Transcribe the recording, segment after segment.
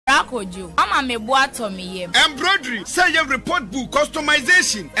kojo. Mama me boato me yem. Embroidery, say your report book,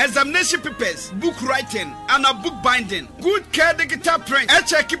 customization, examination papers, book writing, and a book binding. Good care digital print.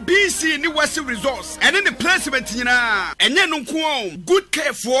 Check BC ni wasi resource. And in the placement yina. And then good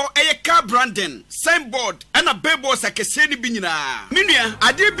care for a car branding, signboard, and a billboard sakeseni binina. Minia,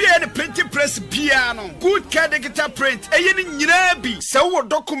 I did be any printing press piano. Good care digital print. A yen bi. So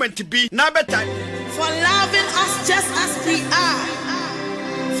document to be na better. For loving us just as we are.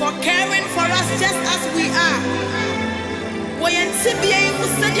 For caring for us just as we are. When CBA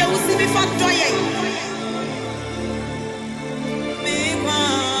was said you will see before doing.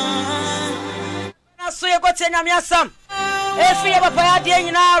 So you got to name some. If you ever pay a day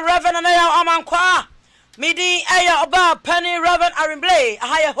in our Reverend and Amankwah. Midi aya oba penny Reverend Arimble, a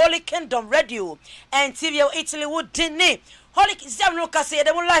higher Holy Kingdom Radio and TV Italy would dinner. Holy Kingdom no can say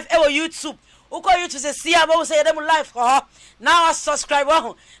them live ever YouTube. Who call you to say see about say them live now I subscribe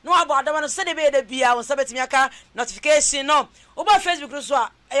no about the one say the be on sabet miaka notification no over Facebook so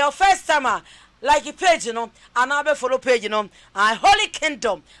your first timer like a page and I follow page Holy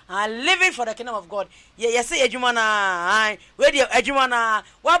Kingdom and living for the kingdom of God. Yes say ejumana where the ejumana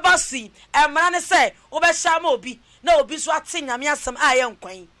what basi and man say oba shamo bi na obi so atin nyame asem ayen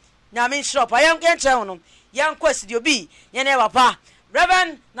kwan nyame shop ayen enche no yan kwasi obi ye na papa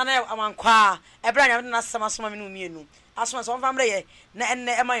Reverend Nana Amankwah ebra nyame na asem asoma me no mienu asoma so famre ye na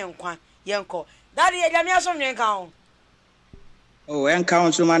enne ema yen kwan yen ko daddy nyame asom nyen kan oh en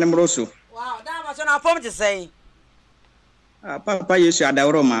kan so man mroso. Wow, that was on form to say. Papa, you should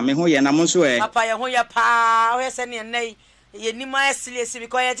adore ma me ho ye na mo so e. Papa, ye ho ye pa, we send ye nay. Ye ni ma silesi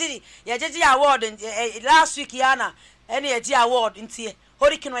because ye did award last week yana. Any ye award ntie.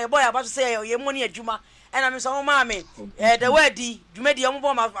 Hurricane ye boy about to say ye money adwuma. And I'm so mommy. The word di dwuma di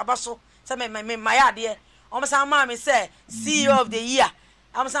ombo ma abaso. Say my ade. Omo say mommy say CEO of the year.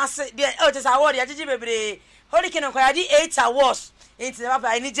 I'm say the just award ye did bebre. Hurricane ko ya di 8 awards. Into papa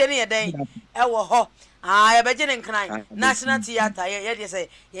I need jenny a day. E wo ho. Ah, e be jenny nkran. National Theatre ye dey say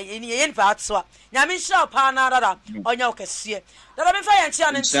ye part so. Nyame sure pa na dada onya okese. Dada me fa ye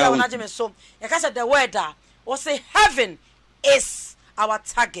ntia ne ntia wona me so. Ye ka say the word da. O say heaven is our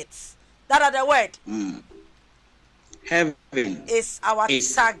target. That are the word. Heaven is our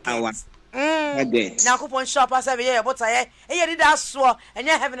target. Target. Na kupon shop asa be ye but ye did that so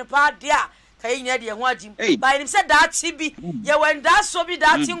enye heaven pa dia. Kay nya de ho agim by him said that chibi ye when that so be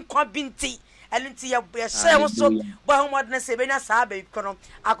that nkwa binti elenti ye share wo so bo ho modne se be nya sa be kono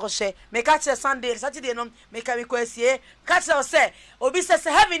akose me ka che Sunday Saturday no me ka me kwasie ka che se obi se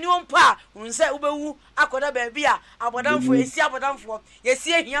heaven ni ompa unse ubewu akoda ba bia abodamfo esi abodamfo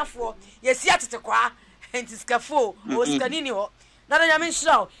yesi ehiafo yesi atetekwa entiskafo o skanini ho nana nya me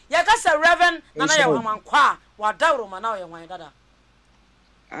nshira ye ka se Reverend nana ye Amankwah wa dawro ma na ye wan dada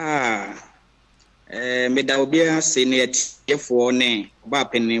me da obi ase ne atiefo ne ba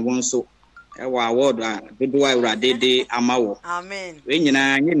pene won so e wa award a dodo awrade de amawo amen we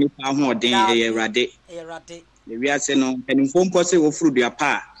nyina nye nipa ho odin e awrade le wi ase no penimfo mpo se wo furu dua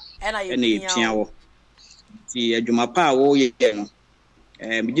pa ena yepia wo ti adwuma pa wo ye no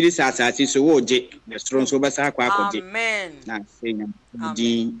me giri sa asase so wo je the strong so basa akwa akode amen na se nya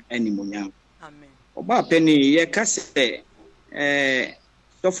din animunya amen oba pene ye kase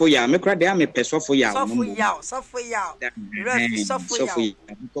Sofo ya me kra de am pe sofo ya refi sofo ya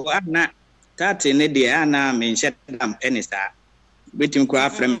ko ana tate ne de ana me nche dam penisa betim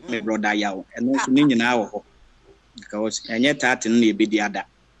kra frem me brother yawo eno so ni nyina wo ho because enye tate no e bedi ada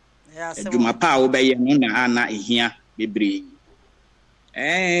adwuma pa wo be ye no na ana ehia bebre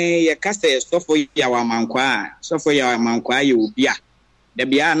ye kase sofo ya wa Amankwah ye obi a de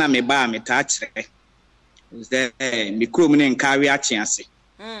bia na me ba me ta kire me krom ne nkawe ache ase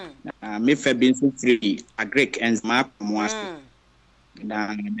me fa bin so free a Greek and map moas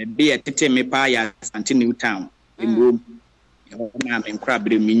na me be tete me pa ya Sante New Town in na me nkra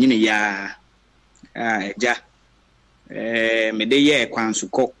bre me nyine ya ja me de ye kwansu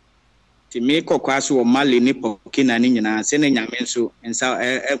ko ti me kokwaso o male ni pokina ni nyina se ne nyame nso ensa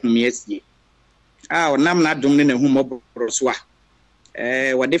ehumiesie onam na dum ne na humobro so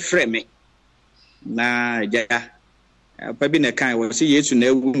wode frɛ me na ja pa bi na kan wo se Yesu na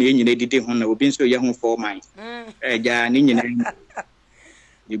ewu na enyina didi ho na obi nso ye ho for man ja ni nyina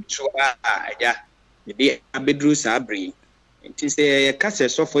yibso ja de abedru sabri nti se ye kase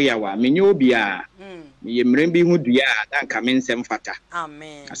sofo ya wa menye obi a ye mrem bi hu dua da nka me nsem fata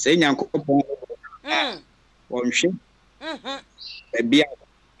amen ase nyankopon wonhwe bia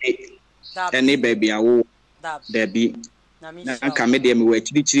ene bia wo da bi na nka me de me wa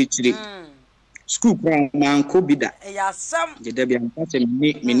chiri school man ko bi da ya sam je da bi am pass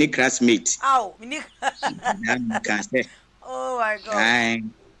me classmate aw me can say oh my god ai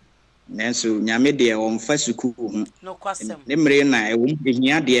nenso nyame de on fa school hu no kwasem ne mre na e wo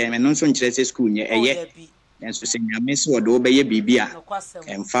behia de me no so nkyere se school nye eye nenso se nyame se wodo be ye bibia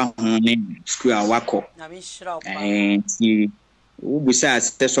emfa ho ne school awako nyame shira opa ti wo busa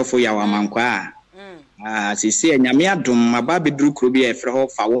se sofo ya wa Amankwah sisi nyame adom aba beduru kro bi e fre ho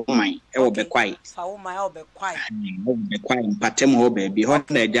fa wo man e wo bekwai fa wo man e wo bekwai mpatem ho ba bi ho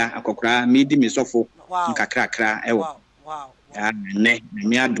na eja akokora mi di mi sofo nkakrakra e wo ne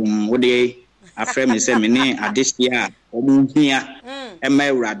nyame adom wo de afre mi se me ne adehia omuhia e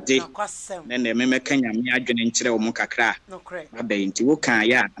ma urade ne ne me meka nyame adwene nkyere wo mu kakra aba nti wo kan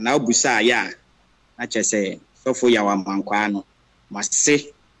ya na obusa ya na chese sofo ya wa Amankwah no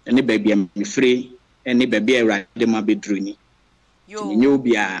mase ne baby am free eni baby Awurade ma bedru ni ni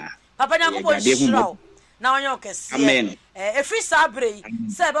obia papa nyankopɔ shiraw na onye okese amen efri sabre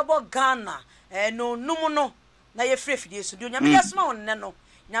se bebo Ghana no num no na ye free fidie so nyame yesma wonne no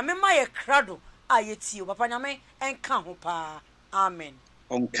nyame ma ye krado a yetio papa nyame enka ho pa amen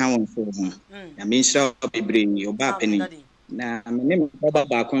onka won fo ho nyame shiraw bebre ni oba peni na me ne baba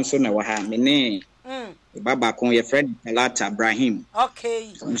ba kon so na wa ha me ne baba kon ye friend Talata Ibrahim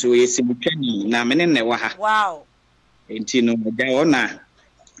okay so ye simutwani na me ne wa ha wow enti no ga ona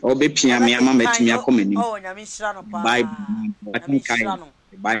obepia me ama matimi akomani oh nyame shira no pa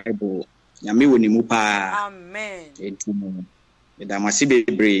Bible nyame woni mu pa amen enti no da masi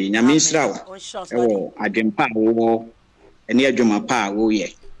bebre nyame shira wo adwempa wo ene adwuma pa wo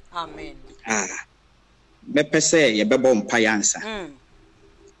ye amen mepese ye bebo mpa yansa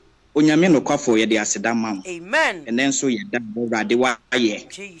onyame no kwafo ye de aseda mam amen enen so ye da Awurade wa ye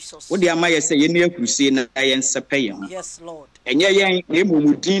Jesus wo de amaye se ye ne akurusie na ye nsepe ye ho yes lord enye ye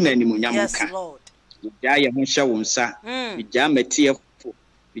emumudin na nimonyam ka yes lord ja ye ho hye wo nsa ja matie fo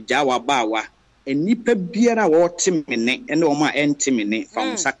ja wa baawa enipa biara wo temene ene wo ma entemene fa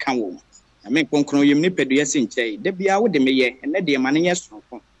wo nsa ka wo ame konkron yem nipa do ye se nkyai da bia wo de meye ene de ma ne ye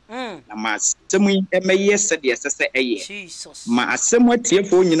sonko na ma asem emeye se de sese eye Jesus ma asem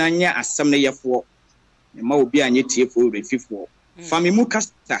atiefo nyina nya asem ne yefo ma obi anye tiefo refifo fami mu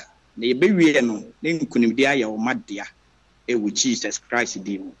kasa na yebewie no ne nkunimdi aye wo madea e wo Jesus Christ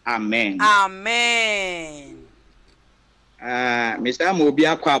dim amen amen Mr. mo obi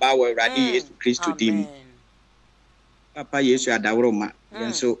akwa ba wo Awurade Yesu Kristo dim papa Yesu adawro ma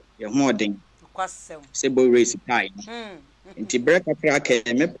yenso ye ho oden kwasem se bo race pai nti breka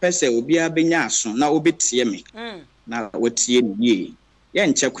kraka me pese obi abenya aso na obetie me na wotie ni ye ye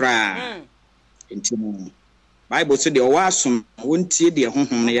nche kra nti no Bible so de o wasom wontie de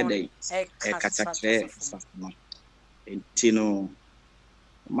honhom na ye dai e katakre safuma nti no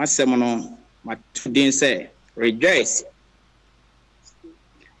masem no matudin say rejoice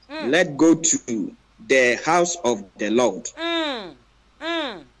let go to the house of the Lord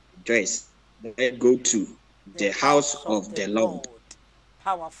rejoice let go to the house of the Lord.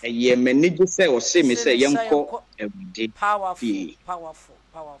 Powerful. Ye meniju say o se me say yenko everyday. Powerful.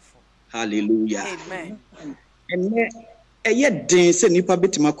 Hallelujah. Amen. Ene eye den se nipa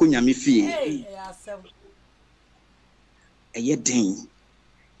betima ko nyame fie. Eye den.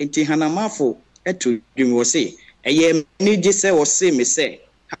 Enti hanamafo eto dwum wo se eye meniju say o se me say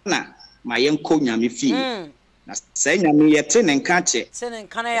hana ma yenko nyame fie. Na say nyame ye te ne nka che. Te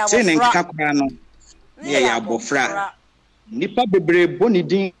ne nka kwa no. Ne ya bofra nipa bebre boni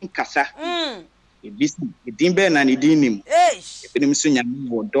din kasa ebisi din be na ne din nim ebinim so nyame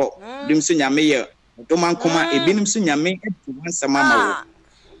wodo ebinim so nyame ye wodo mankoma ebinim so nyame atu wansama ma wo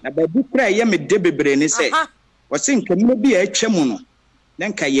na babu kra ye me de bebre ne se wo se nkamu bi a atwam no na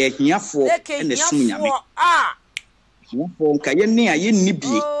nka ye hiafo ene sum nyame hiafo nka ye ne aye ni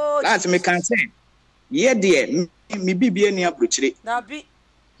bie last me kan se ye de mi bibie ni abrochire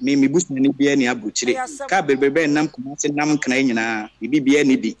mi busu ni bia ni abuchire ka bebrebe nam kuma se nam kana nyina bibia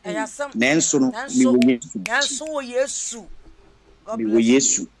ni bi na enso no mi wo Yesu mi wo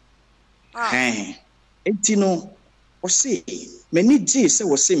Yesu enti no o se mani ji se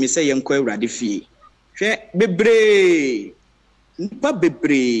wo se mi se yenko Awurade fie hwe bebre nipa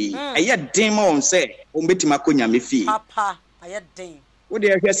bebre aya den ma on se o metima konya me fie papa aya den wo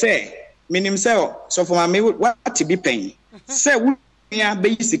de hwe se minim se so for ma what be pen se ya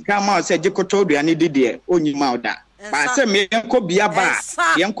be sika ma se jikoto duane dide onyima oda ba se me enko bia ba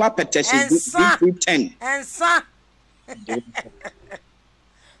yenko apetese 10 ensa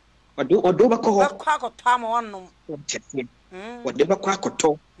odo ba ko akotwa ma wonnom ode ba ko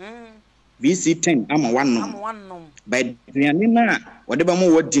akoto VC10 ama wanom by Rianina whatever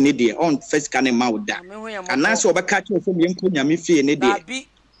more what dinner there on first can ma da and na so obeka che so mienko nyame fie ne de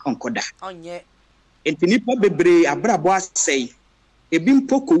onkoda onye enti nipa bebre abrabo asei ebi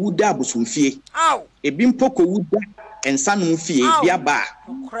mpoko wuda abosomfie ebi mpoko wuda ensanum fie bia ba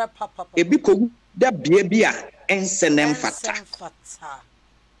ebi ko wuda bia bia ensenem fata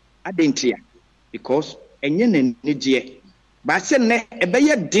adentia because enye ne je ba se ne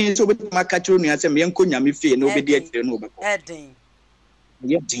ebeye din so betima ka chiro nua se mienko nyame fie no obedi atire no obeko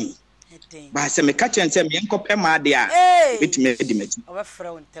din ba se me ka chen se mienko pema de a betime edi machi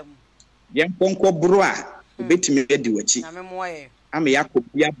obefra wontem yenkonko bro a betime edi wachi ame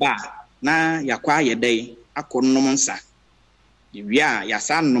yakobia ba na yakwa yedai akonnom nsa yewia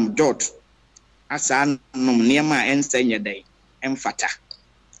yasa nnom dot asa nnom niema ensa nyedai emfata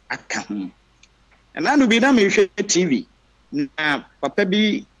aka hu na no bi na me hwe TV na papa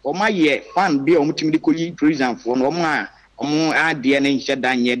bi o ma ye fan bi o mutimi ko yi prison for no omo ade na nhye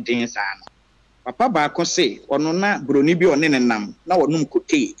dan ye den sa no papa ba ko se ono na broni bi one nenam na wonum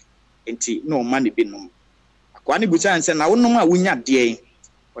kote enti na o ma ne bi num akwa ne bucha nse na wonum a wunya de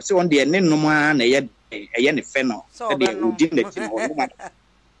o se on de ne num a na ye ne fe no e de udi na ti no onum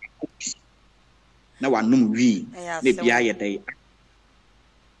na wanum wi ne bia ye dai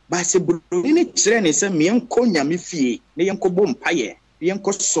ba se broni ne kire ne se mienko nyame fie ne yenko bom paye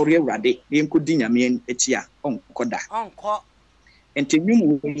yenko sori awrade yenko di nyame etia onkoda onko enti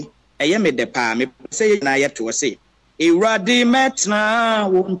nwum eye me de pa me se na ye to se awrade metna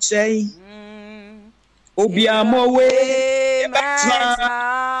wo nchei obiamo we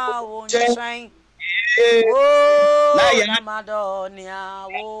metna wo nchei na ya madonia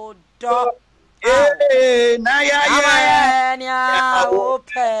wo do na ya nya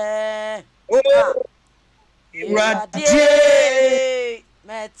ope radie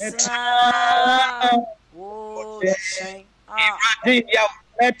metna wo chen radie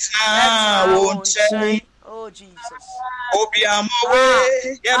metna wo chen oh Jesus obiamo we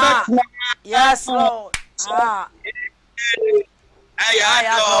yes Lord aya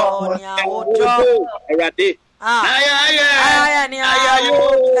nya wo do radie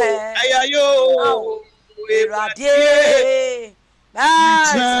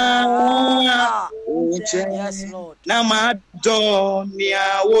yes Lord na madonia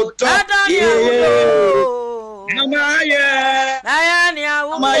woto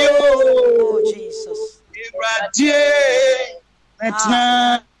oh Jesus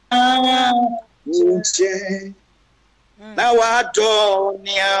metna na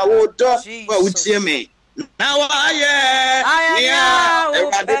wadonia woto wa utie me now I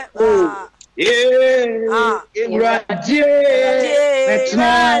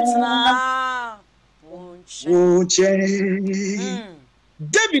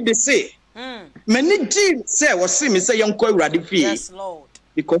David they say many Jews say was see me say young call radifie yes Lord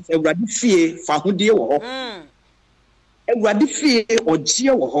because a radifie fa hodie wo ho e radifie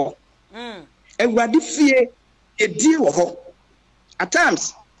ogie wo ho e radifie edie wo ho at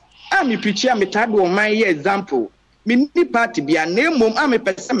times ami picture me tado my example me ni party bia na emom ami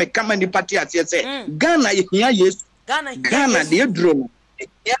pese me kama ni party ase se Ghana yehia Yesu Ghana de edro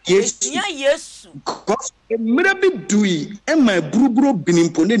Yesu because emre bi dui e ma buruburo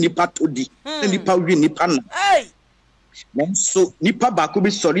binimpo ne nipa todi ne nipa wi nipa na so nipa ba ko bi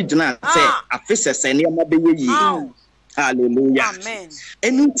sorry gina se afese se ne ma be yi hallelujah amen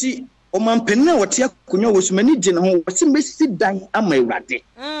enunti o man penna wote akonyo wosumani gine ho wose mesi dan ama Awurade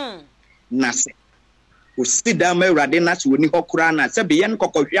na se o sida ma Awurade na se woni hokura na se be yen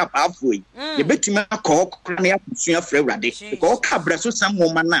kokohwe apaafo yi ye betimi akokora na yakusua fra Awurade ko ka braso sam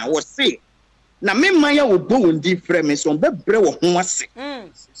homa na wo se na memma ya obo wondi fra me so bebre wo ho ase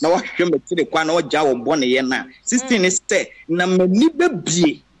na wo hwe metire kwa na wo ja wo bone ye na 16 se na mani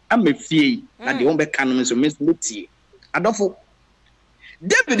bebie amefie na de wo be kanu so metie adofo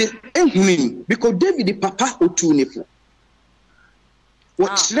David ehuni because David papa otunefo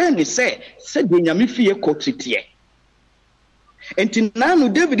what trend say said nyame fie kotitie enti nanu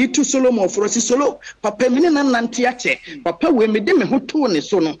David tu Solomon for solo papa mini na nante ache papa we me de me hoto ne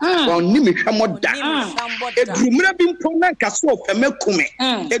so no oni me hwamoda edrumra bi mpo na nka so ofemekume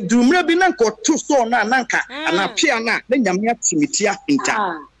edrumra bi na nka to so na nanka anapia na nyame atimitia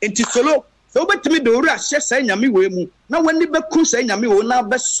nta enti solo so betimi do ru ahye sai nyame we mu na wani beku sai nyame wo na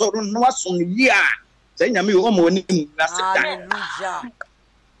besoro no aso yi a sai nyame wo ma wani mu na seta hallelujah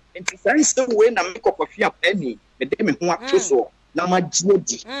enti sai so we na me kokofia pani me de me ho ato so na ma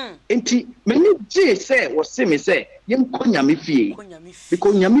jiedi enti me ni je say wo se me say yem ko nyame fie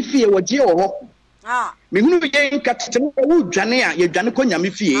because nyame fie wo je wo ho me hunu ye nkatete wo dwane a ye dwane ko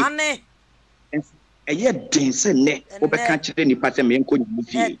nyame fie eye den se ne obeka kire nipa se me enko nyamu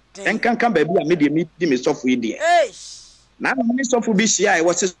fie enkanka ba bi a me de me di me sofo ide na me sofo bi hia e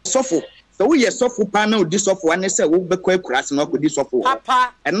wo se sofo so wo ye sofo pa na odi sofo ane se wo bekọ akurase na okodi sofo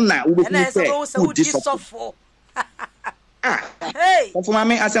papa na wo beku se odi sofo hey sofo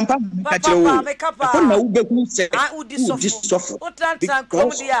mame asempa ka kire wo ko na wo beku se odi sofo otantan kom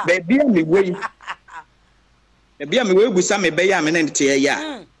dia ba bi a me wei bia me we busa me be ya me na nte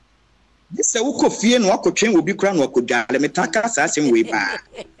ya this wo ko fie no akotwen obi kura no akodwale metaka sa asem we ba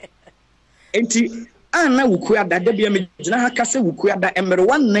enti ana wuku ada da bia me gina ha kase wuku ada emere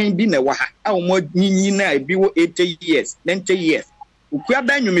wannan bi na wa ha a mo nyinyi na bi wo 80 years 90 years wuku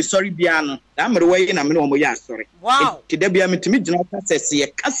ada nwumi sori bia no da mere we na me no mo ya sori enti da bia metimi gina kase se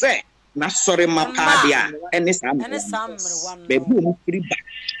kase na sori mapa dia ene sa mere wannan be bi mo firi ba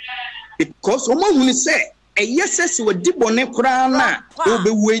because o mo huni se yes we dibone kura na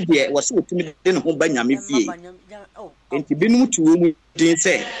obewu ede wo se otumi de ne ho ba nyame fie enti binum tuwo mu din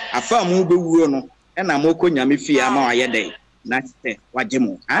se afa mu obewu no e na moko nyame fie ama wa yede na se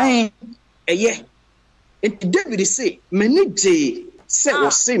wagemo ai eye enti David se menije se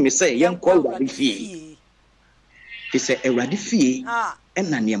wo se me se yenko awade fie he se awade fie and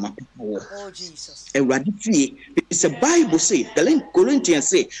near my people. Oh, Jesus. A radifie. It's a Bible say, the Corinthians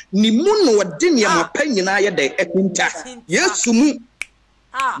say, Nimuno wa dini ya mapenyi na ya de ekunta. Yesu mu.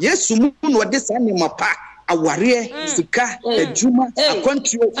 Yesu mu wa desa ni mapa. Aware, sika, ejuma,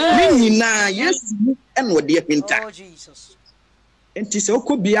 akontio. Nini na Yesu mu en wa de ekunta. Oh, Jesus. Enti se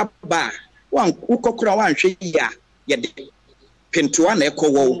okobia ba. Wan ukokura wan hwe ya de. Pentoa na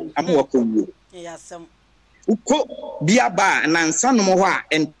ekowo amu wakowo. Yes. Uko biaba na nsanom ho a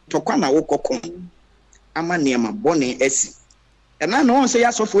entokwa na wokoko ama niema bone esi ena no se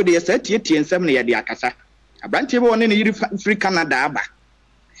ya sofo de yesa tietie nsem na ye de akasa abrantie be woni ne yiri free Canada aba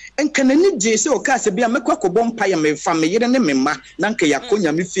enkana ni je se o ka se bia mekwa kobom mpa ya me fa me yire ne memma na nka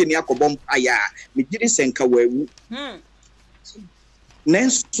yakonya me fie ne akobom mpa ya me giri senka wawu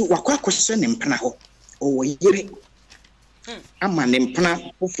nensu wakwa kwhye ne mpana ho o wo yire ama ne mpana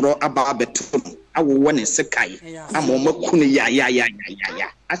foforo aba abeto awo wone sekai ama makunu ya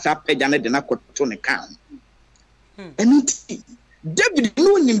asa pega ne de na koto ne kan eniti David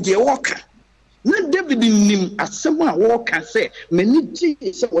no nim je woka na David nim asem a woka se mani ji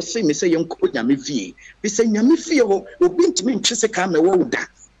se wo se me se yenko nyame fie bi se nyame fie ho obi ntimi ntwe seka ma wo da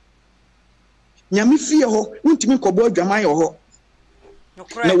nyame fie ho ntimi kobo adwaman ho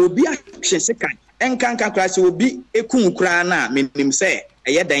na obi ahwe seka enkanka kra se obi ekun kra na menim se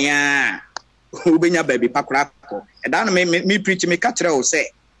eye dan ya ubenya baby pakura ko eda no me preach me ka kire o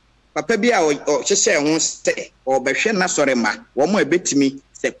se papa bi a o hyehye ho se o behwe na sore ma wo mo ebetimi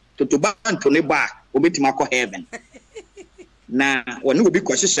se totoba nto ne ba obetimi akọ heaven na woni obi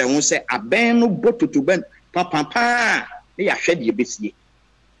ko hyehye ho se aben no bo totoba papa ne ya hwe de besie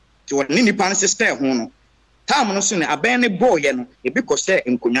ti woni nipa no sister ho no tam no so ne aben ne bo ye no ebi ko se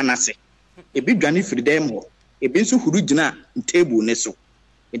enkonya na se ebi dwane firi dem ho ebi nso huru gina table ne so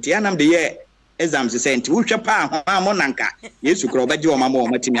enti anam de ye exams say nti wo hwe pa ho nanka Yesu kro obaje o mama o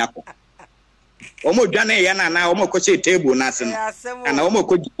matimi akọ o mo dwane ye na o mo ko che table na se no ana o mo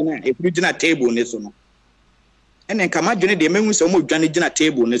ko gina e furu gina table ne so no ene nka ma dwane de mehu se o mo dwane gina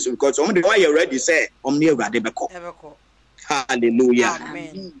table ne so because o mo de why you ready say o me awurade beko hallelujah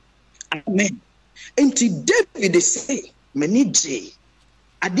amen enti David say manije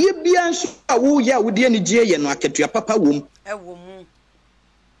ade bia nso a wo ya wo de anije ye no aketua papa wom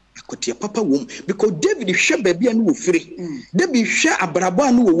akotia papa wom because David hwe babia no wo fire David hwe abrabo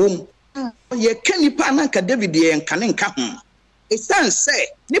anu wo wom ye kanipa na nka David ye nka ne nka ho esan se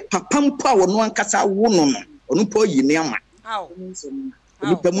ne papa mpo a wono ankasa wo no no onu po yi ne ama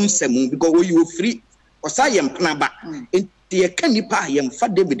oni pa mu nsem because wo yi wo fire osa ye mpna ba enti ye kanipa ye mfa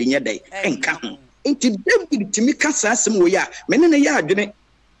David nye dai enka ho enti David timi kasa asem wo ya mene ne ya adwene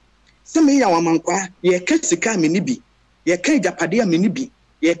se me ya Amankwa ye kasika me ni bi ye kan japade me ni bi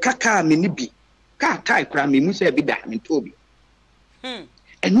ye kaka me ni bi ka tai kra me mu se bi da me tobi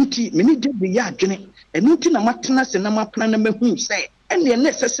enuti me ni de bi ya adwene enuti na matena se na mapna na mahu se ene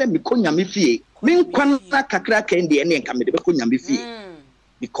ne sese me konya me fie me nkwan na kakra ka ende ene nka me de be konya me fie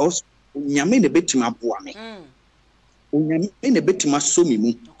because nyame ne betima aboa me onyame ne betima so me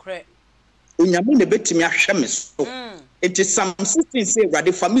mu onyame ne betimi ahwe me so it is some 16 say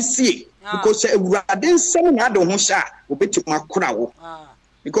rade famisi because rade nsem na ade ho sha obetimi akora wo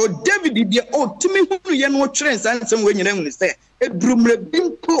because David dey timi hunu ye no twere nsem we nyina hunu say edurumre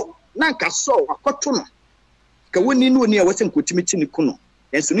bimpo na nka so akoto no ka woni no ni a wose nkotimi chini kuno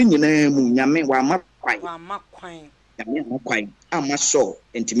enso ni nyina mu nyame wa amakwan nyame amakwan ama so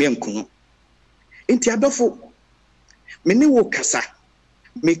entimi enkunu enti adofo me ne wo kasa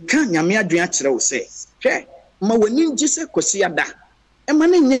me ka nyame adwen akere wo se hwe ma wani ngye se kwasi ada e ma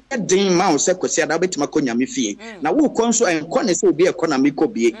ne nye den ma wo se kwasi ada betima ko nyame fie na wo ko nso enko ne se obi economy ko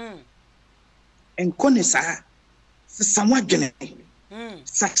bie enko ne sa sawadwene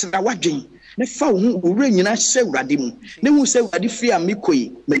sakyera wadwen ne fa wo owura nyina hye urade mu ne hu se urade fie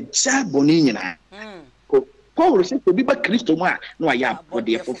amikoyi magya boni nyina Paul says to be ba Kristo mu a no ya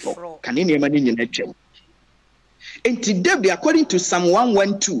body foforo kane ne ma ne nyina twam. And David, according to Psalm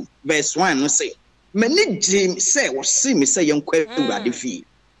 112 verse 1 no say many James say or see me say yankwa urade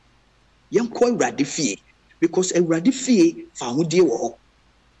fie because urade fie fa hodie wo ho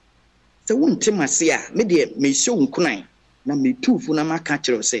se wonte mase a me de me hye nkunan na me tufu na maka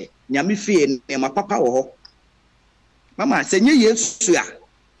kire say nyame fie ne ma papa wo ho mama se nye Yesu a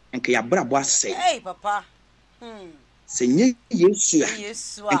enka ya brabo ase hey papa se nye Yesu a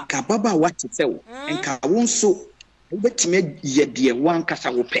enka baba wate se wo enka wo nso betime ye de wan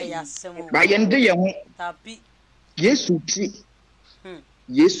kasa wo pe ba yende ye ho Yesu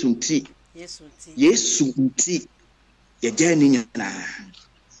nti ye jani nyana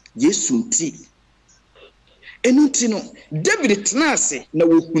Yesu nti enuti no David tenase na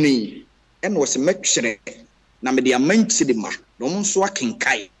wo huni en wo se metwere na me de amanchide ma no mo nso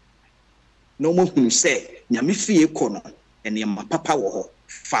akenkai no mo hunu se nyame fie ko no ene ma papa wo ho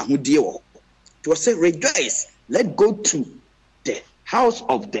fa hodie wo to say rejoice, let go to the house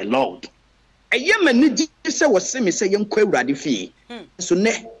of the Lord. Ayema ni jise wose me say yenkwa urade fie so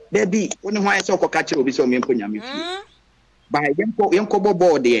ne there be woni hwan se okoka kire obi se o mempo nyame fie ba yenko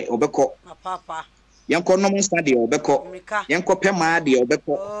bobo de obekọ papa yenko no monsta de obekọ yenko pema de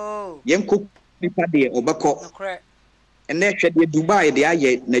obekọ yenko nipa de obekọ ene hwe de Dubai de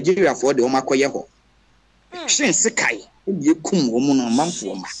aye Nigeria for de o makoye ho hwen sekai ye kum wo mu no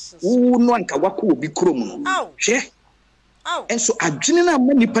manfo ma wo no anka wako obi krom no hwe enso adwene na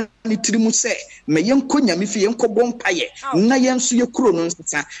ma nipa ni tirimu se me yenko nyame fi yenko bompaye na yenso ye kro no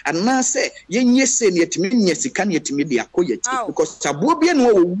nsa ana se yenye se ne yetimi nya sika ne yetimi de akoye ti because sabo bia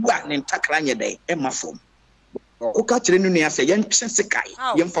no wo wu a ne ntakra nya dai e mafom o ka kire no ne ase yentwe sekai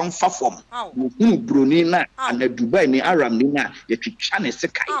yemfa mfa fom hunu broni na ana Dubai ni Aram ni na yetwitwa ne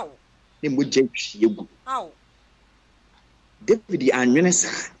sekai ne mogya twie gu David anwene sa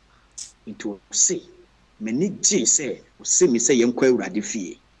into say many G say o say me say yenkwa urade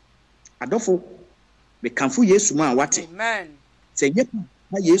fie adofo me kanfo Yesu ma wate amen say yepa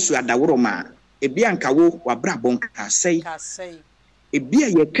na Yesu adaworo ma ebi anka wo wabrabon ka sei ebi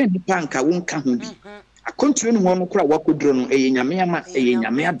ye kan nipa anka wo nka ho bi akontwe no ho no kura wakodro no nyame ama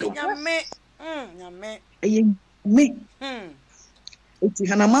nyame adom nyame me oti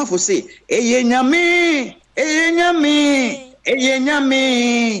hanamafo say nyame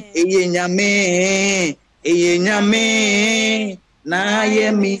nyame na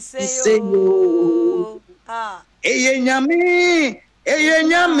ye mi seyo nyame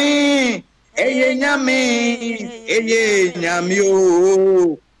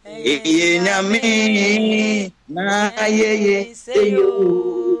o nyame na ye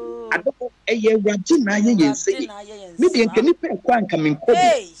seyo adoko wadi na ye seyo me de nkani pe kwa anka menkobi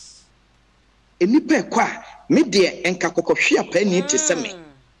enipa kwa me de enka kokohwe apa ni te seme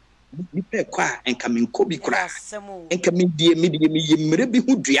nipa kwa enka menkobi kura enka me die yemre bi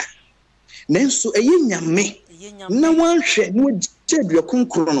hudua nanso nyame na wanhwe no jedua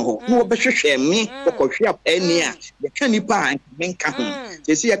konkro no ho na obehwehwe me kokohwe apa ni a ye ka nipa menka ho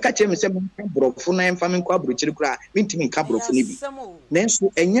sesi ya ka cheme se menka brofo na emfa menko abrochiri kura mentimi nka brofo ni bi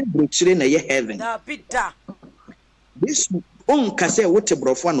nanso enye brochiri na ye heaven Yesu on kase wote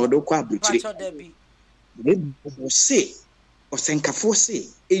brofo na odokwa abrochiri o se o senkafo se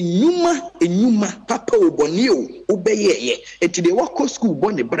enyuma papa oboni o obeyeye etide wako school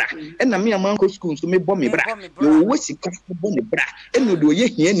bone bra na me amanko school so me bo me bra yo wosika bone bra eno de oye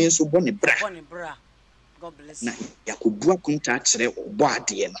hia ni so bone bra God bless na yakobua kunta akere obo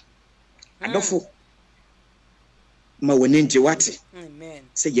ade no adofo ma woni nje wate amen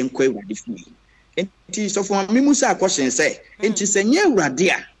se yenkwa urade fi enti so for me musa akwoshen se enti se nye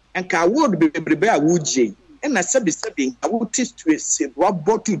urade a anka award bebrebe a wujie na sabi awuti to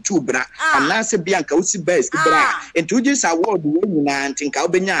robot to bra ana se bia anka usi best bra enti uji sa award we nyina antinka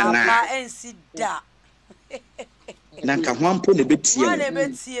obenya na ba ensi da na nka hwampo ne betie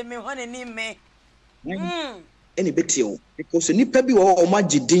me hone ni me eni betie because nipa bi wo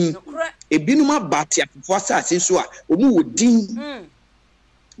magidin ebinuma bati afofo asase so a omu wodin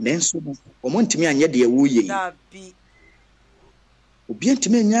nenso omo ntimi anye de ewo ye obi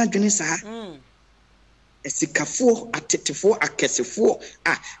ntimi anya adwene saa esikafo atetefo akesefo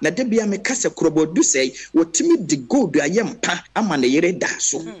na de bia me kasa krobodu sei wotimi de gold ayempa ama na yere da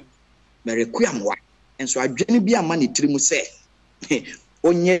so merekuamwa enso adwene bi ama ne tirimu se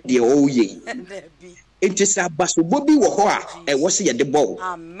onye de oye enti sa basobo bi wo ho a wo se ye de bo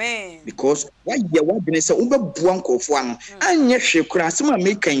amen because why ye wadwene se ubebua nkofo ano anye hwe kura asema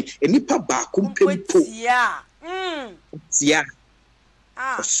mekan enipa ba kompempo tia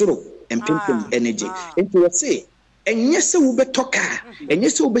osoro empempem energy enti wo se enye se wo betoka enye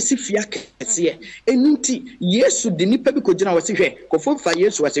se wo besifia kese enunti Yesu de nipa bi kogina wo se hwe kofo fa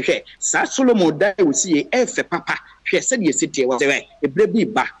Yesu wo se hwe sa Solomon dai wo se efe papa hwe se de setie wo se ebre bi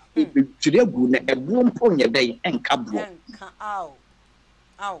ba twire gu na ebu mpo nye dai enka buo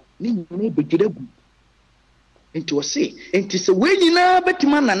ni me begire gu enti wo se enti se we nyina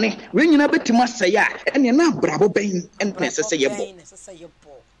betima nane we nyina betima saya ene na brabo ben ene se yebo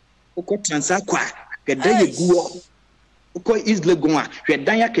uko transa kwa geda yeguo uko isle gonwa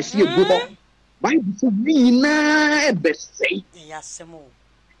hwedan ya kese yeguo Bible say we nyina ebesei yasemo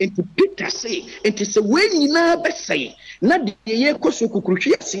enti Peter say enti se we nyina besei na de ye koso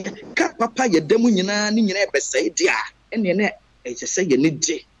kukuruhwe ase ka papa yedamu nyina ni nyina ebesei dia ene ne se ye ne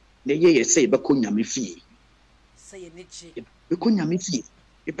je na ye say beko nyame fie say ye ne je beko nyame fie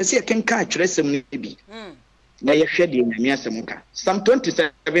epese ye kenka atweresem ne bi na ye hwe de nyame asem ka Psalm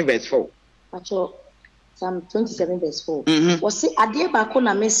 27 verse 4 acho Psalm 27 verse 4 wo se ade ba ko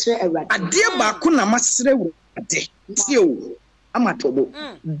na mesre awurade ade ba ko na masre awurade tio amatobo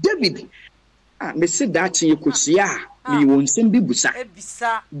David me se dachi yekosia mi wonsem bi busa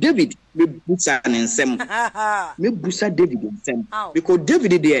David me busa nensem me busa David nsem because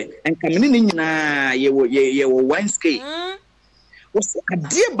David there enkamene ni nyina ye wo Wednesday wo se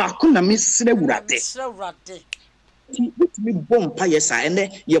ade ba ko na mesre awurade me bompa yesa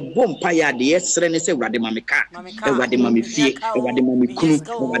ene ye bompa ya de yesre ne se urade mameka urade mamefie urade mamekunu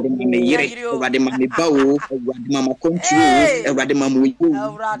urade mameyire urade mamebawo urade mamakontro urade mamuyo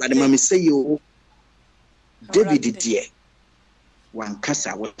urade mameseyo David die wan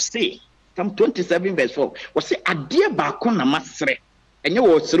kasa wo say Psalm 27 verse 4 wo say ade ba ko na masre enye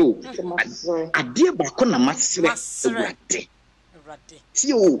wo sre o ade ba ko na masre urade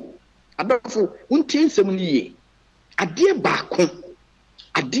tio adofo untie nsem ni ye ade baako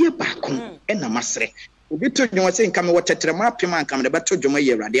ena masre obi to dwom se nka me wotetere ma apem anka me beto dwom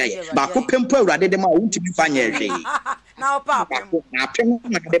ye awurade aye baako pempo awurade de ma wuntimi fa nya hwe na opa na apem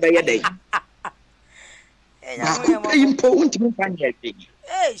na de be ye dai baako pempo wuntimi fa nya hwe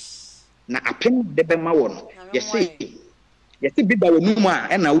na apem de be ma wo no yesi bi da wonu mu a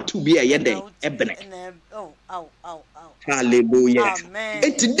ena utu bi ye dai ebene hallelujah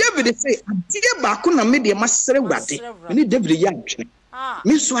eti David say ade baako na me de masre awurade ni David ya ntwe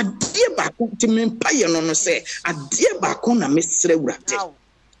me so ade baako ti me mpaye no say ade baako na mesre awurade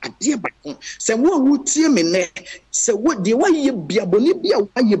ade baako se wo tie me ne se wo de waye bia boni bia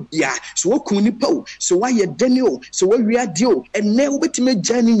waye bia se wo kun ni pawo se waye dani o se wo wiade o enne wo betime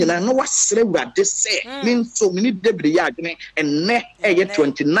jani nyina no wasre awurade se me nso me ni David ya adwene enne eye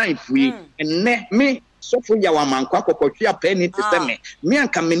 29 wi enne me sofo ya wa Amankwah kokotwe apani te se me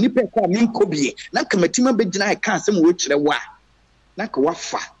anka me nipa kwa me nkobie na anka matima begina e ka asem wo kire wa na ka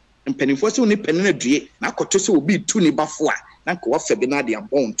wafa mpanifo se oni pani na due na akoto se obi tu ni bafo a na ka wafa bi na de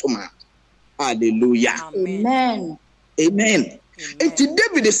abon toma hallelujah amen enti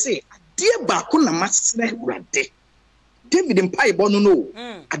David say ade baako na masre awurade David mpai bo no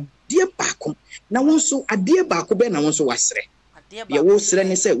ade baako na wonso ade baako be na wonso wasre ye wo sre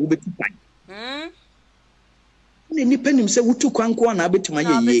ne se wo betupan ne nipa nim se wutu kwanko na abetuma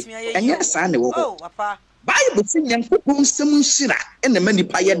ye enye sa ne wo ho Bible say Nyankopon nsem nhyira ene ma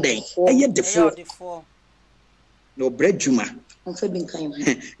nipa ye den eye defo no bredjuma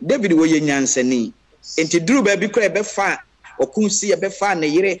David wo ye nyansani enti duru ba bi kra be fa okunsi ye be fa ne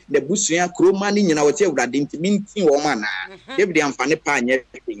yire na busua kroma ni nyina wote awurade enti mintin wo ma na David amfane pa anya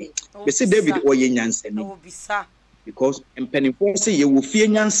be say David wo ye nyansani because empanifo say ye wo fie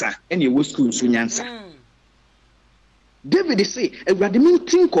nyansa ene ye wo school so nyansa David say awurade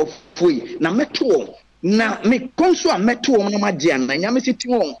mintin kofoi na meto na me konso a meto na magye na nyame siti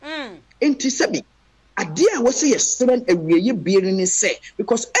won enti sabi ade a wo say yesren awieye biere ni say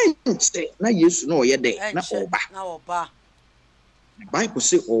because ente na Yesu na oye de na oba Bible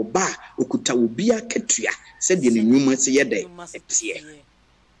say oba okuta obi akatua say de ne nwuma say ye de etie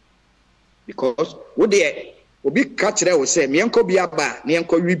because wo de obi ka kire wo say me enko bi aba ne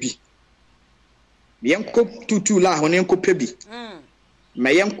enko wibi me enko tutu la ho ne enko pebi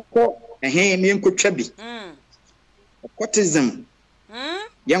me enko me enko twabi occultism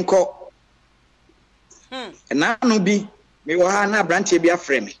yenko na no bi me wo ha na branch bi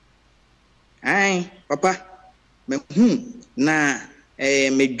afrɛ me ai papa me na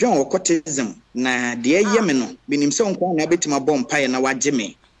me dwan okotism na de ye me no binim sɛ onko na betima bɔ mpae na wagye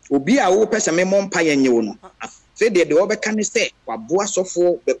me obi a wo pɛ sɛ me mɔ mpae nyew no afɛ de wo bɛka ne sɛ waboa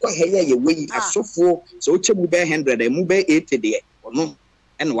sɔfo bɛkɔ hɛyɛ ye weyi asɔfo sɛ oche mu bɛ 100 mu bɛ 80 de ɔno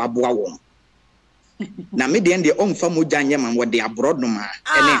ɛna waboa wɔn na me de ende omfa mogya nyɛ man wode abroad no ma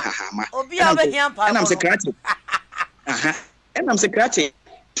ɛne hahama obi a bɛhia pa ɛnam sekrate ɛnam sekrate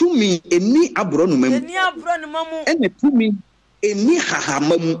tumi eni abroad no mamu eni abroad no mamu ɛne tumi eni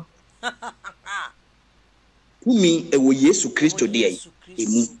hahama mu tumi ɛwɔ Yesu Kristo de ai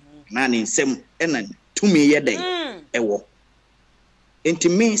emu na ne nsɛm ɛna tumi yɛ dɛn ɛwɔ enti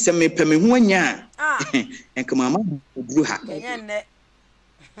me sɛ me pɛ me ho anya enkamama oburu ha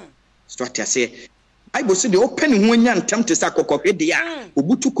strategy say Bible say the open ho anya ntam te sa kokɔhwe de a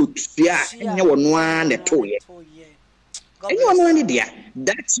obutu kotua enya wono a na toye enya wono ani dia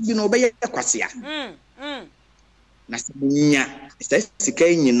that you know be kwasea na senya sika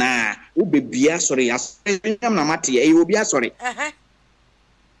nyina wo bebia sɔre ya nyam na mate e obi asɔre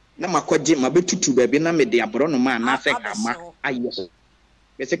na makɔgye mabetutu baabi na me de aboro no ma na afɛ kama ayɛ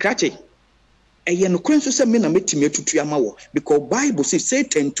bese krache eye no kwenso se me na metimi atutu ama wo because Bible says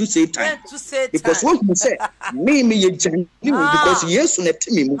Satan to Satan because what you say me ye jani because Yesu na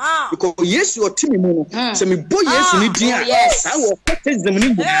timi mu because Yesu o timi mu no se me bo Yesu ni din a sa wo baptism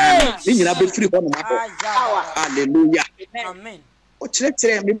ni nyina be free ho no ma hallelujah amen o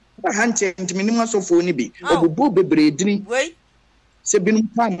kire me ba hanche ntimi ni masofo ni bi obubo bebre dini se binum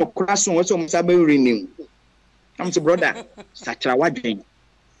pa mo kraso wo so mo sa be renew am say brother sakra wadwen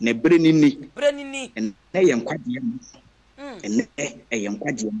na brenini en na yenkwade mu en e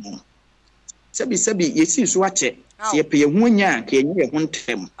yenkwade mu sabi yesi so ache se ye pe hu nya ka yenye ho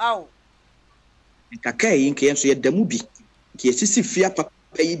ntem aw kaka yi nke yenso ye damu bi ke yesisi fia papa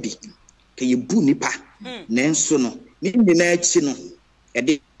yi bi ke ye bu nipa na enso no ni nyina achi no e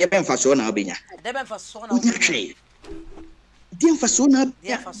de ye benfa so na obenya de benfa so na obenya Dear so na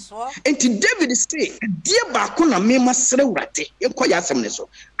enti David say dear baako na me masere wurade enko ya asem ne so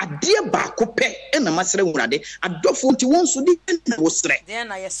dear baako pe na masere wurade adofo nti won so de na wo sere de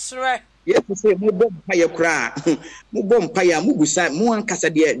na ye sere ye say mo bom pa ye kra mo bom pa ya mo busa mo ankasa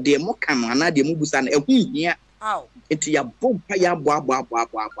de mo kan ana de mo busa na ehu hia aw enti ya bom pa ya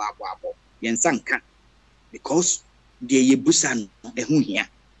bo ye nsanka because de ye busa no ehu hia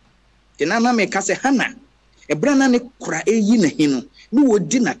tenana me ka se hana ebrana ne kura eyi na hinu no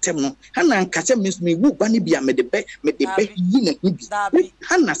wodi na tem no hana nkase me wu ba ne bia me de be yi na hibi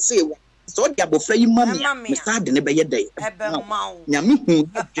hana se wa so de abofra yi ma me sa de ne be ye dai nyame hu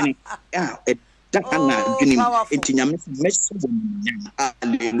adwene da hana adwene enti nyame meso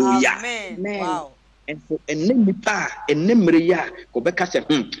hallelujah amen wow enne mipa enne mre ya ko be ka se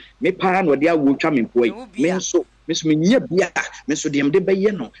me pa no de awo twa me poi me so nya bia me so de be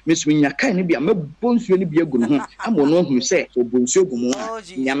ye no me so nya kan ne bia me bonsuo ne bia gunu ho amo no hu se obonsuo gumu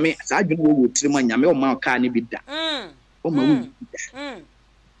nyame sa adwene wo tirima nyame o ma ka ne bi da o ma wu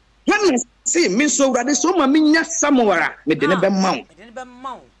when see me so urade so ma me nya samowara me de ne be mawo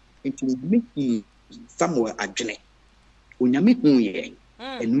nti me samowa adwene onyame hu ye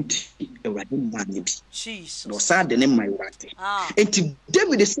enuti urade ma ne bi Jesus no sa de ne ma urade enti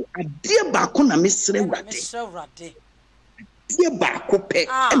David say adie ba ko na mesre urade adie ba ko pe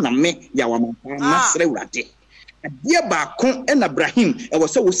na me ya wa masre urade adie ba ko na Ibrahim e wo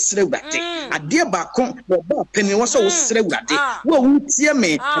se wo sre urade adie ba ko wo ba peni wo se wo sre urade wo wutie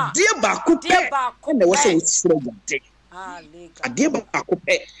me adie ba ko pe na wo se wo sre urade adie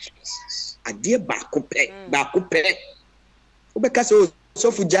ba ko pe obeka se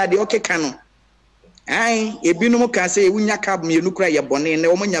so fujade okeka no ai ebinum ka se ewunya ka mienu kura ye bone na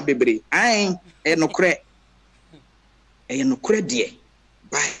omonya bebre ai e nokre de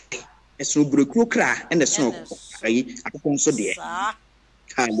bai eso burokuro kra e na so ai akoko so de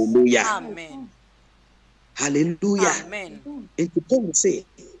hallelujah amen hallelujah amen enti Paul say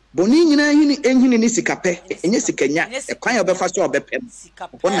boni nyina hini ni sikape enye sikanya e kwan ya obefa so obepem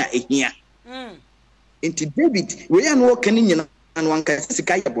ona ehia enti David we ya no kan nyina and one can see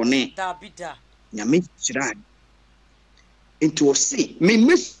Kaya Bonnet. Yami Chirad. Into a sea. Me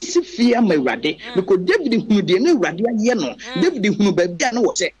miss fear my rade because David who did no radia yeno. David who began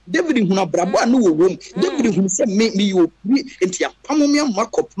what say. David who no brabo no room. David who said make me you into your pamomia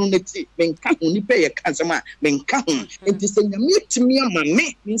mark of nunity. Men can't only pay a cancer. Men can't. It is a meet me a man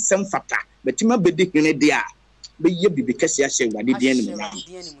me some fata. But you might be digging there. But you be because I say what the enemy.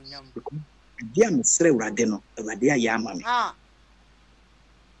 Dear Miss Radeno, Radia Yaman.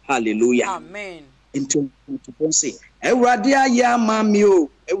 Hallelujah. Amen. into say Euradia ya mamio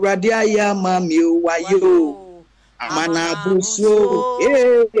Euradia ya mamio wayo amana buso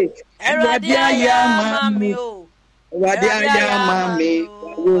Euradia ya mamio Euradia ya mami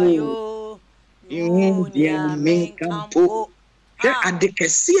wayo India minkampo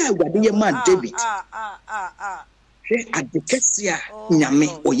adekesia Euradia ma David adekesia nyame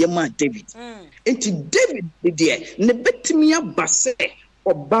oyema David enti David de ne betimi abase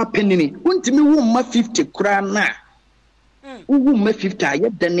oba penini untimi wo ma 50 kura na wo ma 50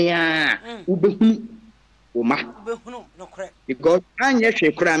 ayedane a ubehu wo ma no correct because anya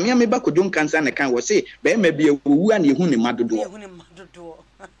hwe kura me ba kodun kansa ne kan wo say be ma bia owu an ehu ne madodo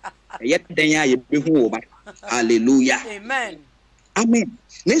ayedane a yebehu wo ba hallelujah amen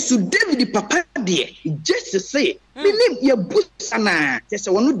nesu David papa de just say minim ye busana just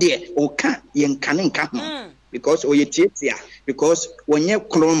wono de o ka ye nkane nka ho because oyetiatia because wonye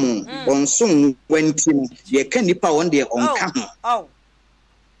kromo onson wanti ye ka nipa won de onka ho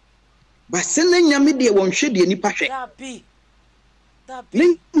ba sene nyame de won hwe de nipa hwe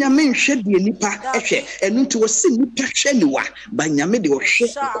ni nyame hwe de nipa ehwe enu nti wo se nipa hwe ni wa ba nyame de wo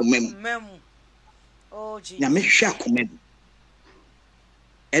hwe akomam nyame hwe akomam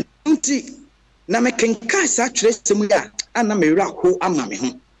enti na mekenka sa kyerɛsɛm ya ana mewura ho ama me ho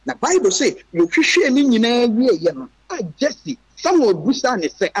na Bible say you hwehwe ni nyina wie ye no Jesse some busa ne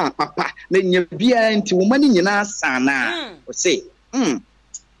say papa na nya bia nti wo mani nyina sana o say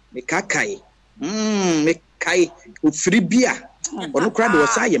me kakai me kai ofiri bia ono kra de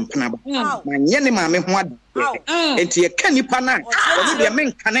wosa ye mpena ba ma nye ne ma me ho ade enti ye ka nipa na ono de me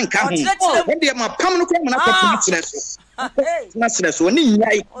nka ne nka ho e de ma pam no kra na kwatu tire so na sere so ni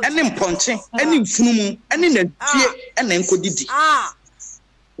nyai ene mponche ene mfunumu ene nantie ene nkodidi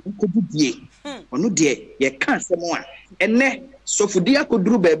nkodidie ono de ye ka asem a ene sofudi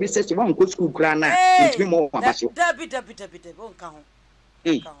akoduru ba bi se wa nko school kra na ntimi mo ba so dabi wonka ho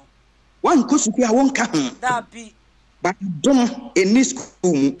wa nko school a wonka ho dabi ba dum eni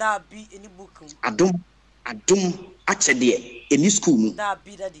school mu dabi eni book adum achede eni school mu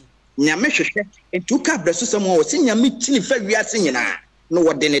dabi dadi nyame hwehwe entuka abraso sam wo se nyame tini fa wiase nyina no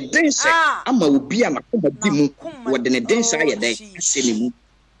wode ne dense ama obi a makoma di mu wode ne dense ayede ase ne mu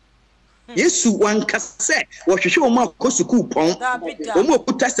Yesu wankase wo hwehwe wo ma kosuku pon wo mo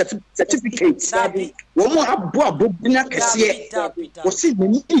okuta certificate wo mo abo bina kese wo se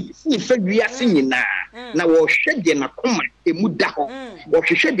ni fa wiase nyina na wo hwe de nakoma emu da ho wo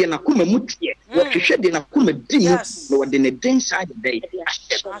hwehwe de nakoma mu tie wo hwehwe de nakoma di mu no wode ne dense ayede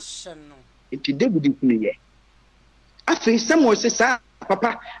enti David kuniye afi Samuel se sa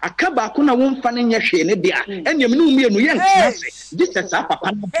papa akaba kuna wonfa ne nyehwe ne dia enyem ne umienu ye ntiase Jesus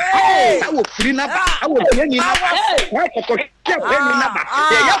papa sa wo firi na ba awo yani na ba ko hwe bani na ba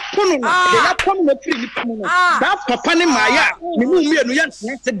ya pono na firi ni pono da papa ne maya ne umienu ye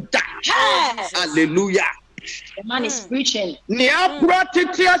ntiase da hallelujah the man is preaching ni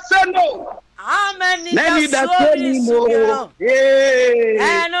apratiti aseno amen ni da so mo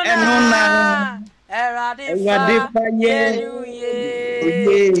enuna Eradi fanye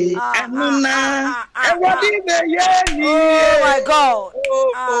Anuna Eradi beyeni oh my God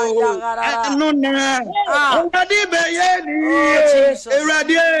Anuna Eradi beyeni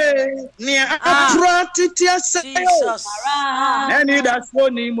Eradi ni atratiti ase Jesus Eni da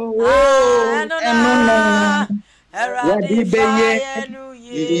soni mo Anuna Eradi beyeni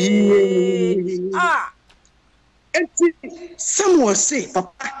enti Samuel say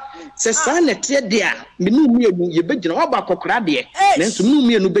papa se sa na tie de a menu mienu ye begina wa ba kokora de nanso menu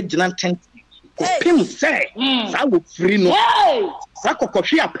mienu begina nten ko pem se sa wo free no sa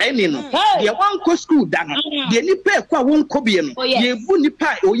kokohwe apani no de wan ko school da no de nipa e kwa won ko bie no ye bu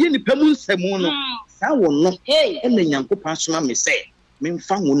nipa oye nipa mu nsemu no sa wo no ene nyankopan soma me se me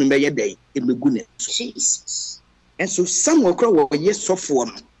mfa wo no meye dai e megu ne so Jesus enso Samuel kro wo ye sofo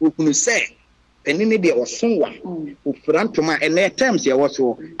no okunu se penini de osonwa ofrantoma ene times ye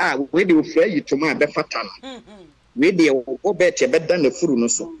woso we de ofra yitoma be fata no we de obete be da na furu no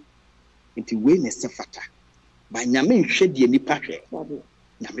so nti we ne se fata ba nyame hwe de nipa hwe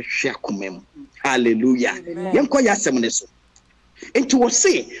nyame hwe akomam hallelujah yenko ya asem ne so nti wo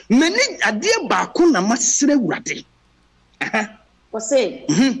se mani ade ba ko na masere wurade wo se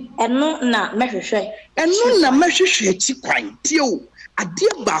eno na mehwehwe chi kwan tio ade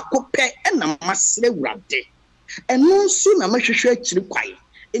ba ko pe na masere wurade eno nso na mehwehwe akiri kwan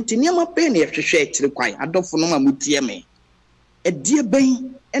nti niam pe na yehwehwe akiri kwan adofo no ma mutie me ade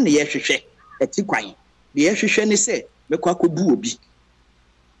ban na yehwehwe akiri kwan de yehwehwe ne se mekwa kobu obi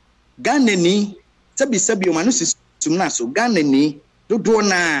Ganani sabi o manu system na so Ganani dodo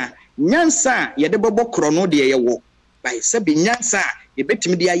na nyansa ye de bobo kro no de ye wo by se be nyansa ye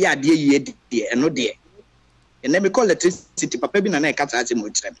betimi de aye ade ye de eno de ene me call electricity papa bi na na kata ati mo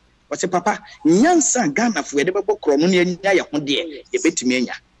kire o se papa nyansa Ghana fo ye de bobo kro no ne anya ye ho de ye betimi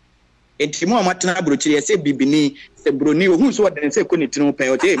anya entimo amatena abrochire ye se bibini se broni ohun so de se ko ne tinu pe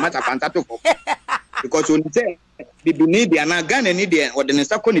o te mata fanta to fo because when say bibini de na Ghana ni de o de ne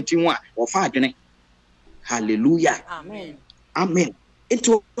sa ko ne tinu a o fa adwene. Hallelujah. Amen. Amen.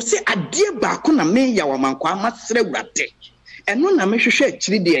 Ito se adie ba ko na me ya Amankwah masre wurade. Eno na me hwehwe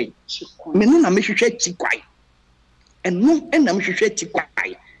akiri de me no na me hwehwe akikwai. Eno na me hwehwe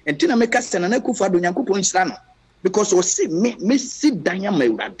akikwai. Enti na me ka sena na kufu ado Nyankopon nhira no because o se me si dan ya ma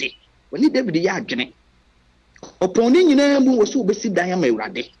wurade. Oni David ya adwene. Opon ni nyina mu wo se obesi dan ya ma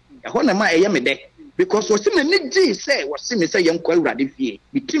wurade. Eho na ma eye me de because o se me ni ji se wo se me se ye nkwa wurade fie.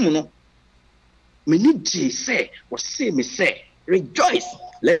 Bitim no me ni ji se wo se me se rejoice,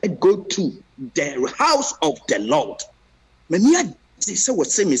 let go to the house of the Lord. Many say what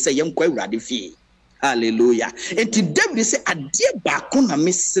say me say young quite ready fee. Hallelujah. And to David say a dear bakuna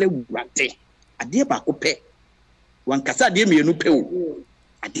misre rate. A dear bakupe. One casa dear me no pay.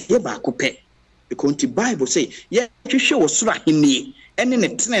 A dear bakupe. Because the Bible say, yeah, you show us rahini. And in a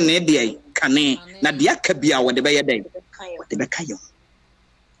ten day cane, Nadia Kabia, what the bay day. What the bakayo.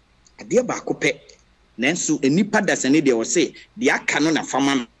 A dear bakupe. Nansu enipa da sene de wo se de aka no na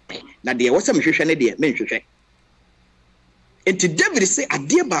fama na de wo se mhwehwe ne de menhwehwe enti David say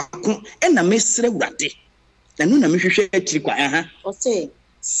ade ba ko na mesre wurade na no na mehwehwe akiri kwa aha o se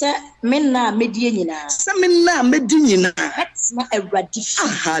menna medi nyina na awurade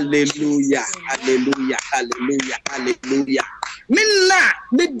hallelujah hallelujah hallelujah hallelujah menna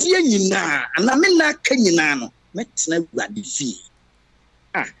medi nyina na menna ka nyina no metena awurade fi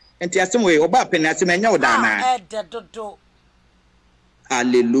enti asem oba pene asem anya odana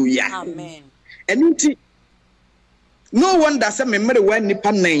hallelujah amen enti no wonder say memre wa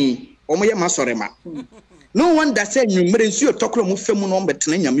nipa nan omo ye masorema no wonder say nwumre nsu otokro mu femu no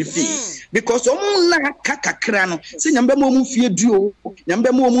betena nyame fi because omo la kakakra no say nyambe mo fie duo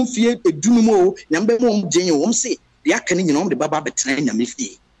nyambe mo fie edunu mo nyambe mo genye wo say de aka ni nyina om de baba betena nyame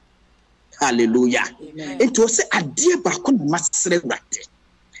fi hallelujah enti o say ade ba ko na masere wate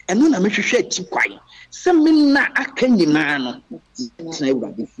eno na mehwehwe akikwai se minna aka nyina no na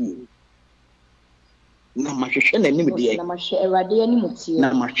ewurade fie na mahwehwe na nim de na mahwe ewurade ani mutie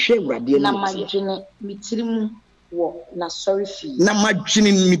na mahwe ewurade ani na madwene mitirim wo na sorry fie na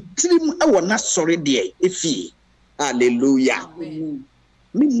madwene mitirim wo na sorry de efie hallelujah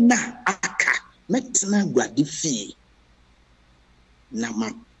minna aka metena ewurade fie na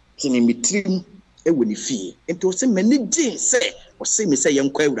madwene mitirim ewo ni fie enti o se mani gye se o se me se ye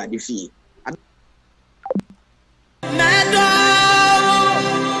nkwa ewurade fie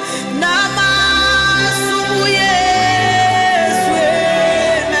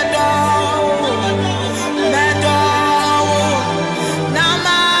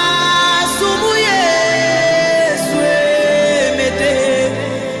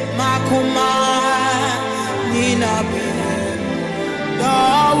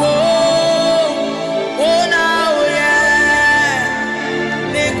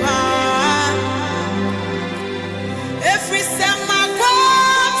Make my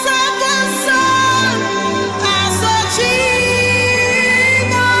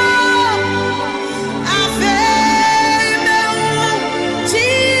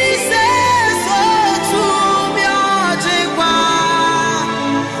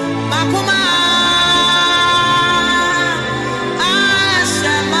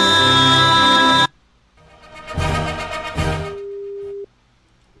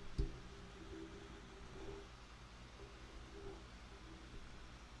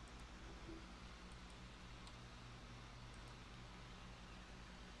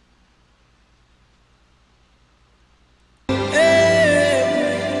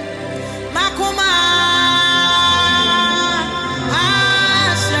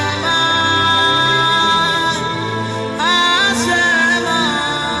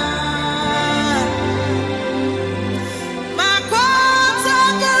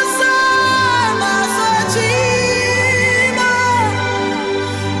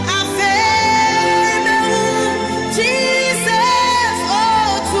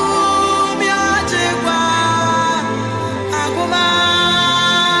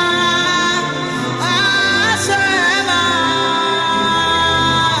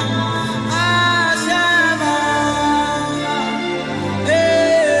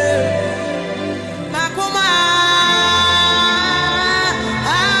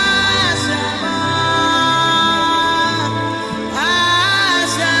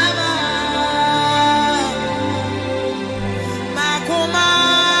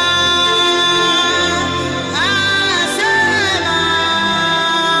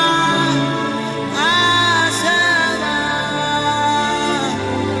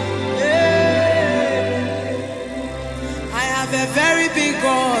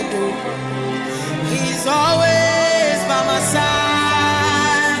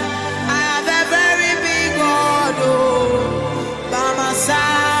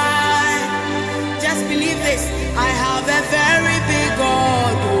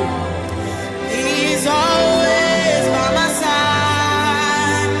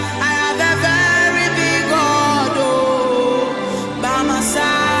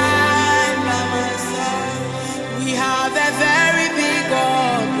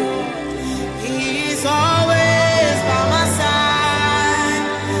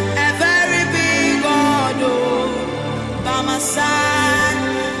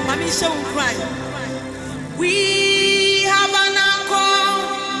show cry. We have an anchor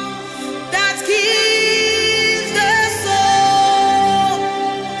that keeps the soul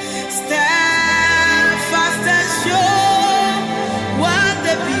stand fast and sure what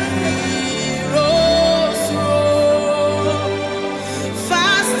the heroes roll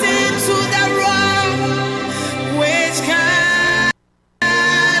fast into the rock which can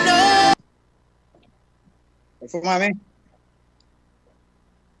for mommy.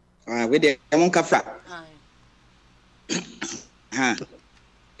 With the Amankwah.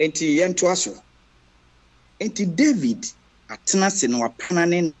 Enti yento aso. Enti David atena se no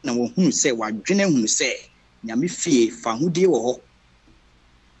wapanane na wo hunu se wadwene hunu se nyame fie fa hudie wo ho.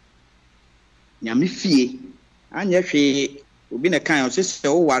 Nyame fie anya hwe obi na kan o se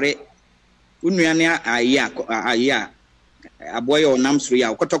wo ware unuane aya aboye onam suru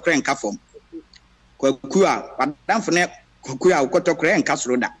ya okotokre nka fom. Kwaku a wadamfo ne kwaku a okotokre nka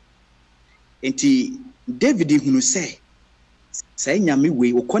suru da. Enti David hunu se say nyame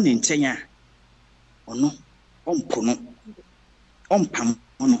we okone nchen a ono ompono ompam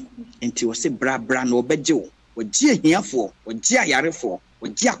ono enti wo se bra na obeje wo ogi ahiafo ogi ayarefo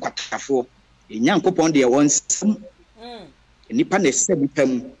ogi akwatafo enyankopon de wonsam enipa na se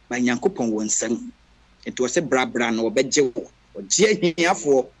bipam ba nyankopon wonsam enti wo se bra na obeje wo ogi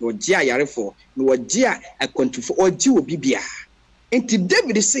ahiafo na ogi ayarefo na ogi akwantufo ogi obi bia enti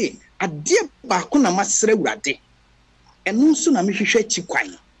David say ade ba ko na masre wurade enu nso na mehwehwe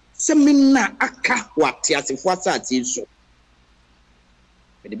chikwan se minna aka wate asefo asate so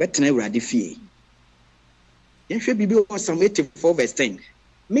be betena wurade fie yehwe bibi o Psalm 84 verse 10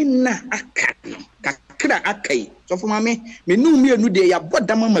 minna aka kakra akai so for mame menu mienu de ya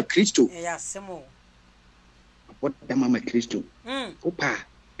bodama ma Kristo ya semo bodama ma Kristo opa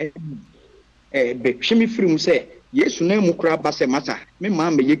be hwemi firim se Yesu na mu kura ba se masa me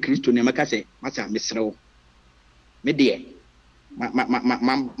ma me ye Kristo ne maka se masa mesrewo me de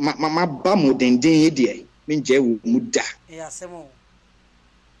ma ba mo denden de me nje wo muda ya semo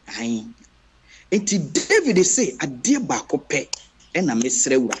ai enti David say ade ba ko pe e na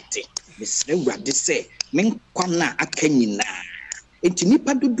mesre wurade se me nkwana akanyina enti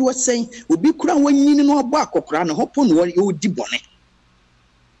nipa dodo sen obi kura wanyini no obo akokora no hopo no wo di bone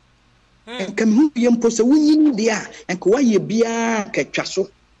Kam hu yempo se wunyini dia enko waye bia katwa so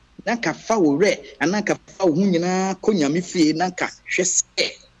nanka fa wo re ananka fa wo nyina konyame fie nanka hwese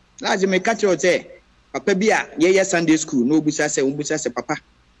laje me ka tiro te papa bia ye Sunday school no obusa se papa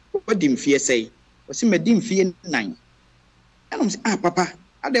odim fie sei o se medim fie 9 anom se papa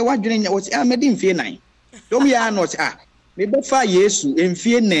ade wadwene nya o se medim fie 9 dom ya no se me be fa Yesu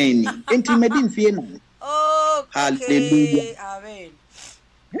emfie 9 enti medim fie 9 oh hallelujah amen.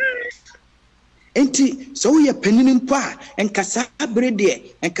 Enti so ye panini mpo a enkasa abre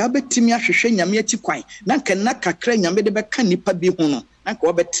de enka betimi ahwehwe nyame ati kwan na nka na kakra nyame de beka nipa bi hu no na nka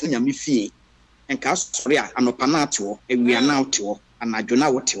obeti nyame fie enka sori a anopa na atewo ewia na atewo anadwo na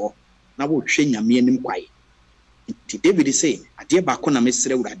wotewo na wo hwe nyame anim kwai enti David say ade ba ko na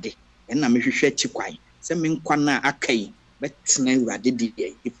mesre wurade na mehwehwe ati kwan se me nkwa na akai betina wurade di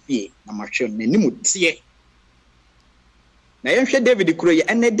fie na mahwe nanim tie na yehwe David kuro ye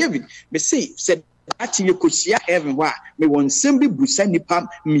ene David be say said ati ye kosia heaven wa me wonsem bi busa nipa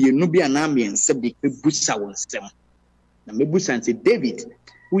mienu bi ana miense bi busa wonsem na me busa nse David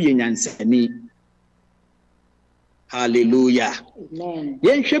wo ye nyansani hallelujah amen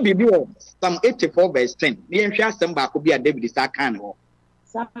yehwe bibi o Psalm 84 verse 10 yehwe asem ba ko bi a David sa kan ho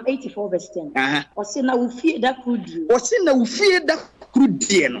Psalm 84 verse 10 o se na wo fie da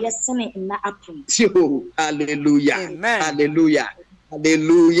krudie no yesene na apum hallelujah amen hallelujah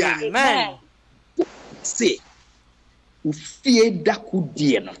hallelujah amen say ufie da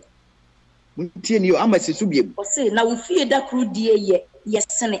krudie no muntie ni o amase so biem o se na wo fie da krudie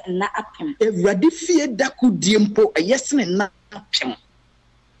yesene na apum ewrade fie da krudie mpo yesene na apum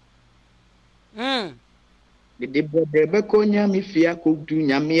de bebe ko nyame fie akodu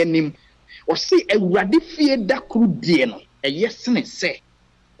nyame anim o se ewrade fie da krudie no yesene se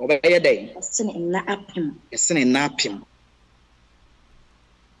obeye dey yesene na apim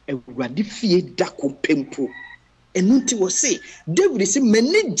ewrade fie da ko pempo enunti wo se David se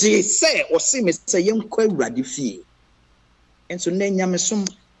mani je se o se me se yenko ewrade fie enso na nyame som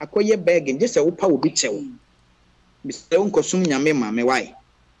akoye beg je se wo pa obi chewo bi se wonko som nyame ma me wai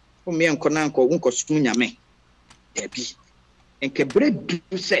o me enko na nko wonko som nyame ebi enke bredu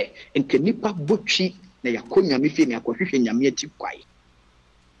se enke nipa botwi na yakonya me fie na akohwehwe nyame ati kwai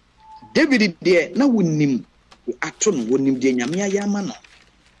David de na wonim ato no wonim de nyame ayama no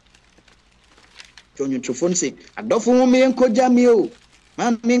tonyo trofon se adofo mo me enkoja me o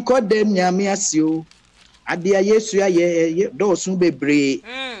Mami kodem nyame asio. Ade Yesu aye dɔɔso bebree.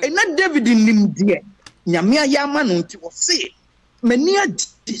 Na David nim de nyame aye ama no nti wo se mani adi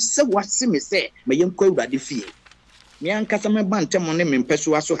sɛ wase me sɛ me yenkɔ Awurade fie. Me ankasa me bantem ne me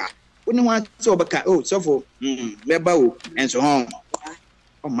mpɛso aso ha. Woni wa sɛ obɛka sɔfo meba o enso ho.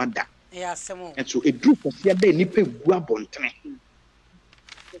 O mada. Ya semo. Enso edru kɔfia da nipa gu abontene.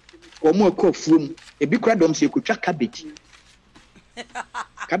 Omo akɔ fuom ebi kura dom se ekotwa cabbage.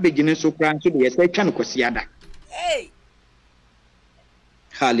 Cabbage ne so kura so de yɛsɛ twa no kɔsia da. Hey.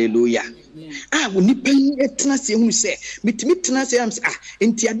 Hallelujah. Wo nipa ni etena se hu se mitimi tena se am se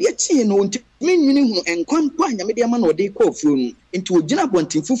enti ade atie no enti menwini hu enkwanpo anyame de ama na ode kɔ afuo no enti ogina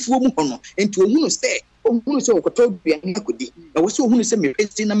bonten fufuo mu hɔ no enti ohunu se okɔtɔ duane akodi na wo se ohunu se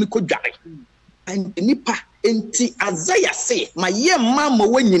mepesi na mekodware enti nipa enti azaya se maye mama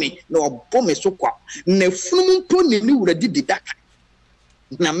wanyini na ɔbɔ me so kwa na funum mpo ne ni wura didi daka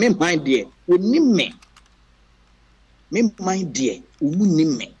na me mind de oni me mind de umu ni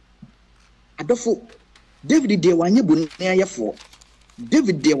me adofo David de wanye bu ne ayefo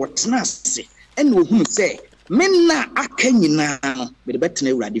David de wotena ase ene ohunu se menna aka nyina no me de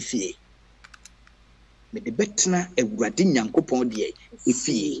betena Awurade fie me de betena Awurade Nyankopɔn de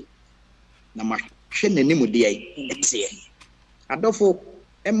efie na ma hwe nanim de etie adofo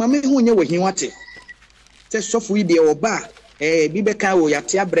ema me hu nye wohiwate se sofo yi de oba bi beka wo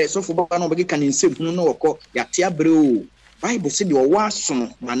yate abre sofo ba no be ka ne nsem hunu no wokɔ yate abre o Bible said your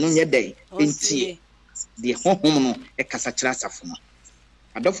wasono manu nye dey enti de honhom no e kasa kira asafo no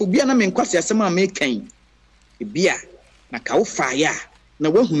adofo bia na menkwase asem a mekan bia na ka wo faaya na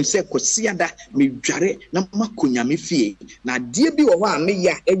wahunu se kosiada medware na makonyame fie na de bi wo ho a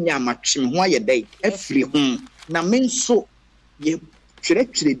meya enya amatwem ho aye dey afiri ho na menso ye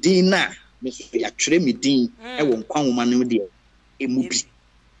twere din na me so ya twere me din e wo nkwa nwoma no de emu bi.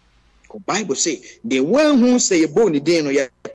 Bible say the one who say born the day no ya